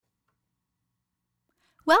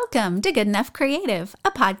Welcome to Good Enough Creative,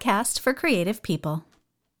 a podcast for creative people.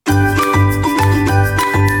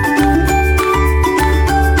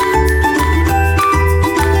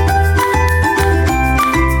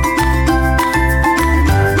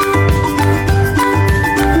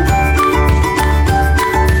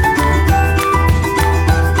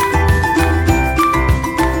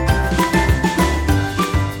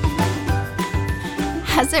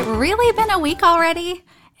 Has it really been a week already?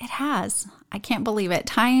 It has. I can't believe it.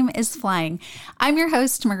 Time is flying. I'm your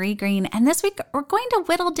host, Marie Green, and this week we're going to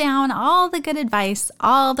whittle down all the good advice,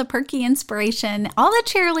 all the perky inspiration, all the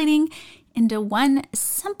cheerleading into one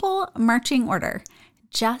simple marching order.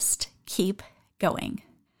 Just keep going.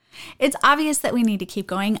 It's obvious that we need to keep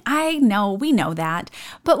going. I know, we know that.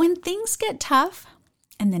 But when things get tough,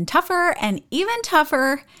 and then tougher, and even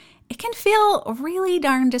tougher, it can feel really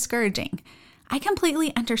darn discouraging. I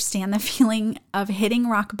completely understand the feeling of hitting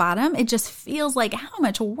rock bottom. It just feels like, how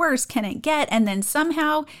much worse can it get? And then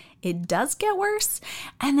somehow it does get worse.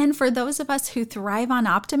 And then for those of us who thrive on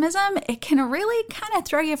optimism, it can really kind of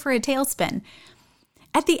throw you for a tailspin.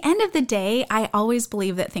 At the end of the day, I always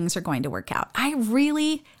believe that things are going to work out. I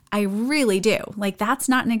really do. Like, that's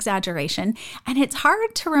not an exaggeration. And it's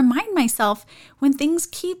hard to remind myself when things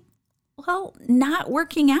keep not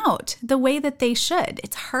working out the way that they should.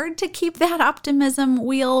 It's hard to keep that optimism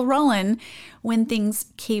wheel rolling when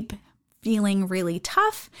things keep feeling really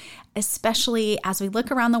tough, especially as we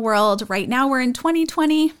look around the world. Right now, we're in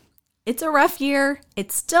 2020. It's a rough year.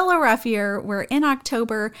 It's still a rough year. We're in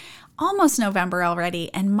October, almost November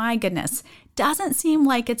already, and my goodness, doesn't seem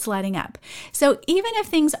like it's letting up. So even if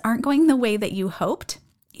things aren't going the way that you hoped,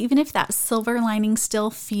 even if that silver lining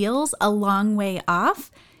still feels a long way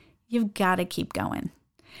off, you've got to keep going.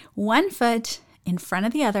 One foot in front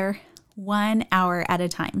of the other, 1 hour at a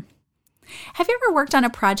time. Have you ever worked on a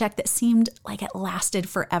project that seemed like it lasted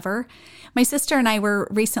forever? My sister and I were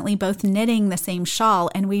recently both knitting the same shawl,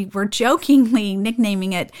 and we were jokingly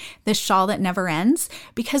nicknaming it the shawl that never ends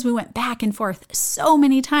because we went back and forth so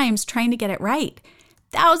many times trying to get it right.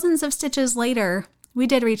 Thousands of stitches later, we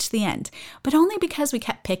did reach the end, but only because we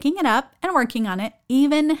kept picking it up and working on it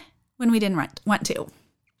even when we didn't want to.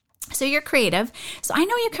 So you're creative. So I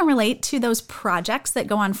know you can relate to those projects that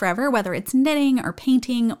go on forever, whether it's knitting or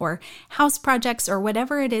painting or house projects or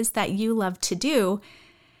whatever it is that you love to do.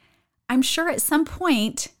 I'm sure at some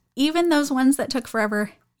point, even those ones that took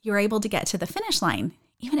forever, you were able to get to the finish line,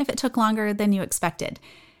 even if it took longer than you expected.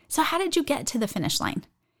 So how did you get to the finish line?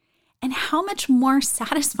 And how much more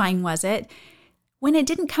satisfying was it when it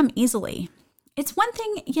didn't come easily? It's one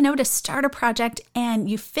thing, to start a project and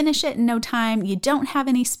you finish it in no time, you don't have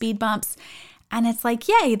any speed bumps, and it's like,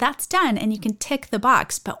 yay, that's done, and you can tick the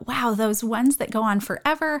box. But wow, those ones that go on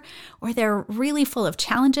forever, or they're really full of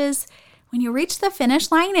challenges, when you reach the finish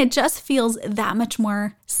line, it just feels that much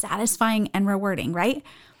more satisfying and rewarding, right?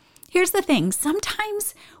 Here's the thing,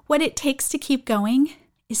 sometimes what it takes to keep going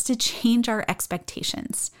is to change our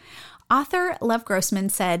expectations. Author Lev Grossman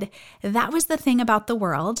said, "That was the thing about the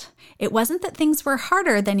world. It wasn't that things were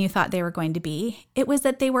harder than you thought they were going to be. It was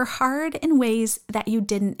that they were hard in ways that you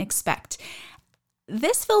didn't expect."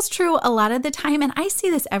 This feels true a lot of the time, and I see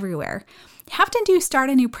this everywhere. You have to start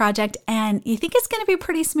a new project, and you think it's going to be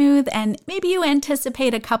pretty smooth, and maybe you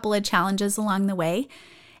anticipate a couple of challenges along the way.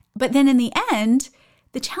 But then in the end,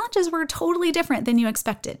 the challenges were totally different than you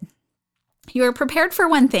expected. You were prepared for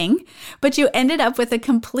one thing, but you ended up with a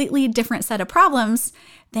completely different set of problems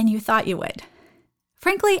than you thought you would.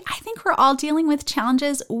 Frankly, I think we're all dealing with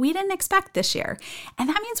challenges we didn't expect this year, and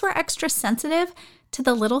that means we're extra sensitive to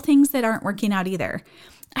the little things that aren't working out either.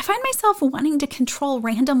 I find myself wanting to control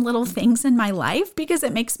random little things in my life because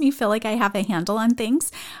it makes me feel like I have a handle on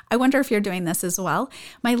things. I wonder if you're doing this as well.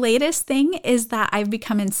 My latest thing is that I've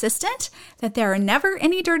become insistent that there are never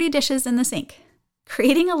any dirty dishes in the sink.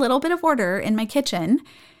 Creating a little bit of order in my kitchen,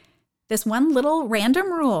 this one little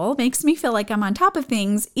random rule makes me feel like I'm on top of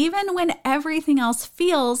things, even when everything else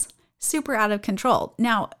feels super out of control.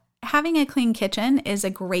 Now, having a clean kitchen is a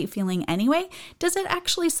great feeling anyway. Does it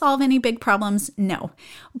actually solve any big problems? No.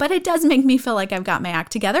 But it does make me feel like I've got my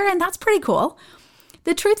act together, and that's pretty cool.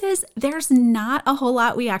 The truth is, there's not a whole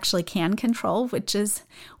lot we actually can control, which is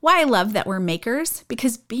why I love that we're makers,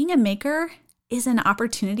 because being a maker is an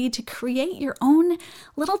opportunity to create your own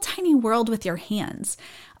little tiny world with your hands.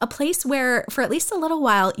 A place where, for at least a little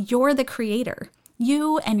while, you're the creator.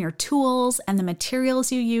 You and your tools and the materials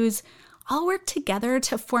you use all work together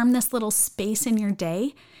to form this little space in your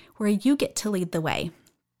day where you get to lead the way.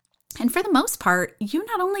 And for the most part, you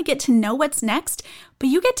not only get to know what's next, but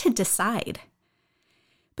you get to decide.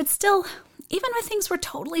 But still, Even with things we're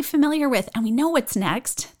totally familiar with and we know what's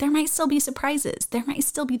next, there might still be surprises. There might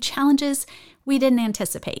still be challenges we didn't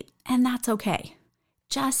anticipate, and that's okay.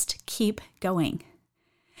 Just keep going.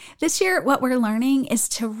 This year, what we're learning is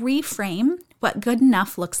to reframe what good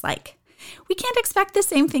enough looks like. We can't expect the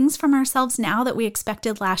same things from ourselves now that we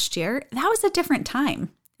expected last year. That was a different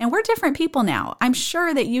time, and we're different people now. I'm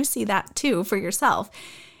sure that you see that too for yourself.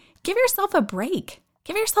 Give yourself a break.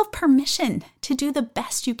 Give yourself permission to do the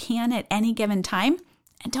best you can at any given time,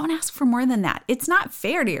 and don't ask for more than that. It's not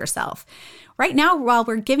fair to yourself. Right now, while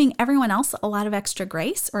we're giving everyone else a lot of extra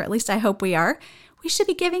grace, or at least I hope we are, we should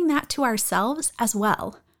be giving that to ourselves as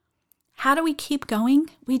well. How do we keep going?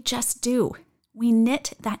 We just do. We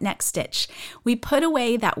knit that next stitch. We put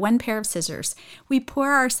away that one pair of scissors. We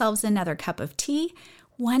pour ourselves another cup of tea,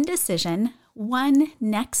 one decision, one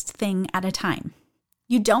next thing at a time.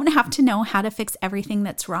 You don't have to know how to fix everything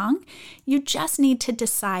that's wrong. You just need to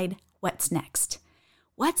decide what's next.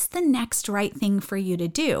 What's the next right thing for you to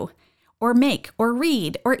do, or make, or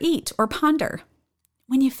read, or eat, or ponder?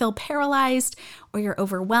 When you feel paralyzed or you're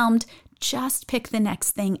overwhelmed, just pick the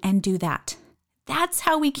next thing and do that. That's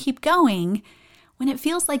how we keep going when it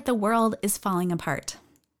feels like the world is falling apart.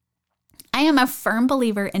 I am a firm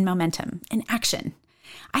believer in momentum, in action.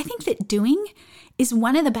 I think that doing is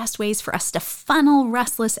one of the best ways for us to funnel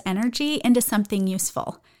restless energy into something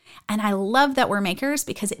useful. And I love that we're makers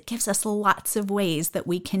because it gives us lots of ways that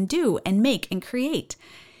we can do and make and create.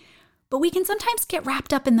 But we can sometimes get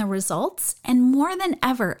wrapped up in the results, and more than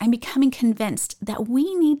ever, I'm becoming convinced that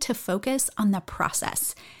we need to focus on the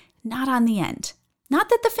process, not on the end. Not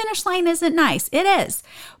that the finish line isn't nice, it is.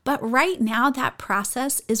 But right now, that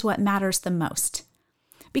process is what matters the most.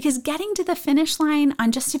 Because getting to the finish line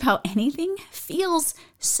on just about anything feels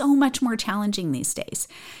so much more challenging these days.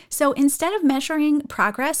 So instead of measuring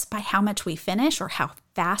progress by how much we finish or how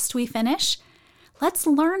fast we finish, let's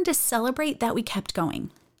learn to celebrate that we kept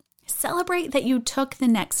going. Celebrate that you took the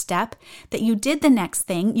next step, that you did the next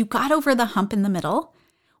thing, you got over the hump in the middle.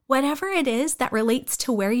 Whatever it is that relates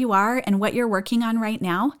to where you are and what you're working on right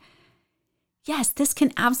now, yes, this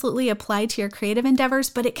can absolutely apply to your creative endeavors,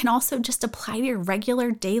 but it can also just apply to your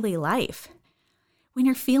regular daily life. When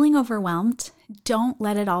you're feeling overwhelmed, don't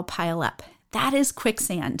let it all pile up. That is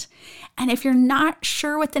quicksand. And if you're not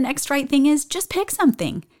sure what the next right thing is, just pick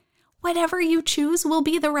something. Whatever you choose will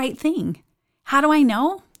be the right thing. How do I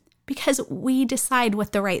know? Because we decide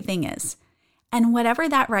what the right thing is. And whatever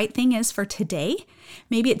that right thing is for today,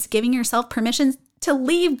 maybe it's giving yourself permission to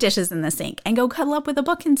leave dishes in the sink and go cuddle up with a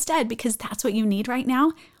book instead because that's what you need right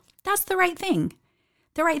now. That's the right thing.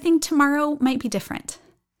 The right thing tomorrow might be different.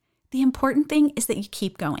 The important thing is that you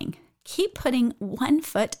keep going. Keep putting one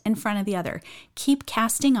foot in front of the other. Keep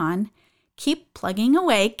casting on. Keep plugging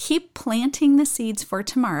away. Keep planting the seeds for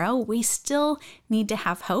tomorrow. We still need to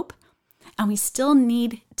have hope. And we still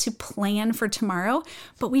need to plan for tomorrow,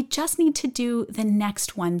 but we just need to do the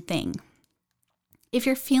next one thing. If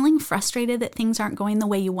you're feeling frustrated that things aren't going the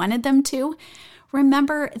way you wanted them to,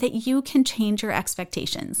 remember that you can change your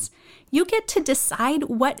expectations. You get to decide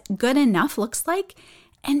what good enough looks like,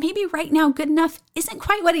 and maybe right now good enough isn't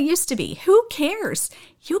quite what it used to be. Who cares?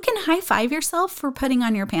 You can high-five yourself for putting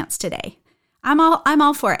on your pants today. I'm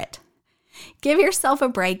all for it. Give yourself a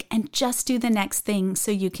break and just do the next thing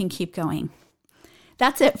so you can keep going.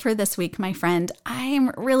 That's it for this week, my friend.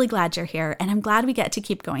 I'm really glad you're here, and I'm glad we get to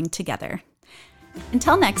keep going together.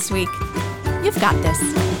 Until next week, you've got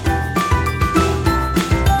this.